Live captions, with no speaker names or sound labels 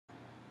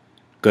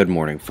Good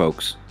morning,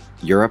 folks.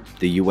 Europe,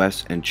 the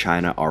US, and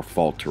China are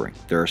faltering.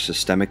 There are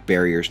systemic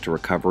barriers to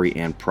recovery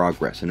and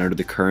progress, and under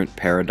the current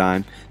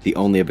paradigm, the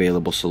only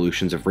available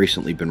solutions have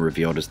recently been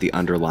revealed as the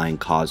underlying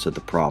cause of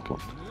the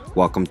problem.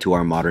 Welcome to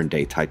our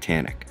modern-day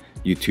Titanic.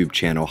 YouTube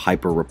channel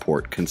Hyper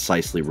Report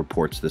concisely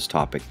reports this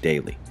topic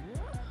daily.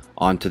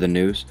 On to the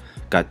news.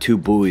 Got two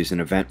buoys in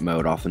event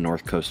mode off the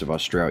north coast of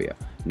Australia.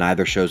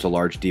 Neither shows a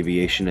large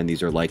deviation, and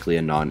these are likely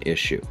a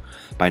non-issue.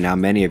 By now,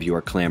 many of you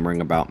are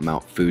clamoring about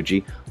Mount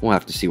Fuji. We'll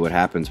have to see what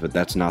happens, but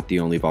that's not the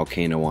only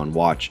volcano on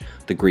watch.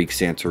 The Greek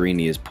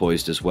Santorini is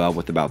poised as well,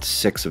 with about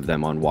 6 of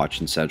them on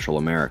watch in Central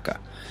America.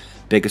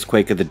 Biggest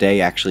quake of the day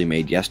actually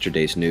made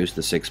yesterday's news,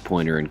 the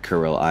 6-pointer in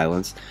Kuril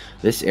Islands.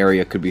 This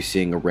area could be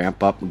seeing a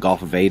ramp up.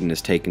 Gulf of Aden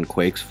has taken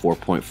quakes,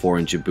 4.4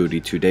 in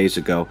Djibouti 2 days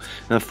ago,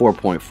 and a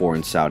 4.4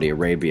 in Saudi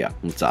Arabia.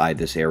 Let's eye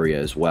this area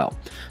as well.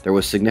 There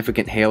was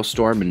significant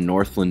hailstorm in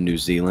Northland, New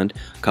Zealand,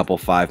 a couple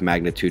 5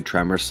 magnitude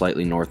tremors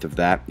slightly north of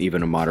that,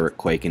 even a moderate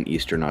quake in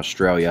eastern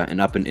Australia, and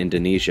up in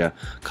Indonesia,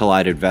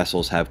 collided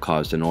vessels have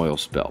caused an oil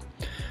spill.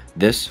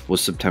 This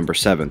was September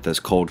 7th as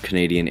cold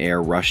Canadian air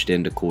rushed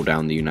in to cool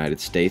down the United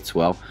States.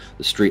 Well,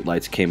 the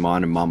streetlights came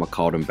on and Mama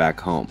called him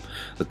back home.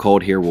 The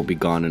cold here will be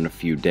gone in a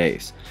few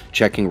days.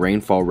 Checking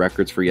rainfall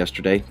records for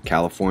yesterday,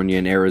 California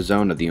and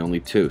Arizona the only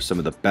two, some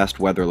of the best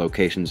weather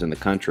locations in the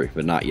country,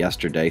 but not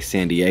yesterday.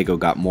 San Diego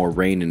got more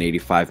rain in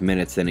 85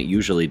 minutes than it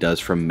usually does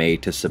from May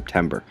to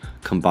September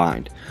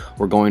combined.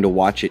 We're going to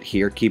watch it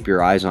here. Keep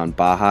your eyes on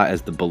Baja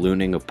as the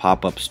ballooning of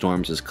pop-up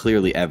storms is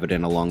clearly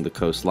evident along the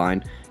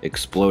coastline,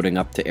 exploding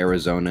up to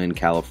Arizona and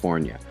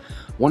California.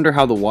 Wonder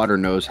how the water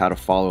knows how to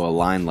follow a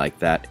line like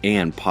that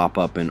and pop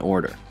up in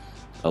order.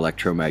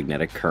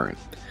 Electromagnetic current.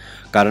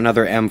 Got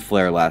another M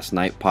flare last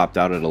night, popped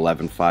out at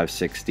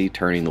 11:560,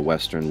 turning the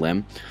western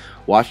limb.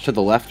 Watch to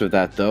the left of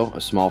that though,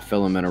 a small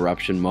filament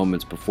eruption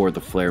moments before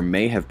the flare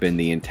may have been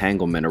the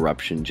entanglement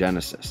eruption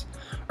genesis.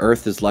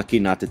 Earth is lucky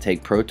not to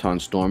take proton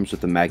storms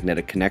with a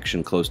magnetic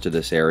connection close to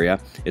this area.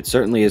 It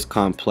certainly is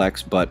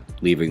complex, but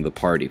leaving the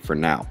party for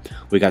now.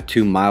 We got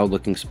 2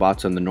 mild-looking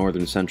spots on the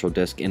northern central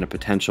disk and a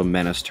potential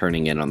menace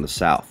turning in on the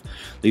south.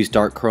 These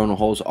dark coronal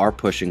holes are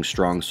pushing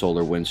strong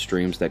solar wind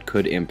streams that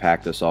could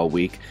impact us all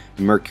week.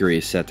 Mercury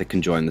is set to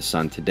conjoin the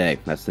sun today.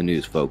 That's the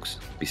news, folks.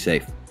 Be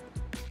safe.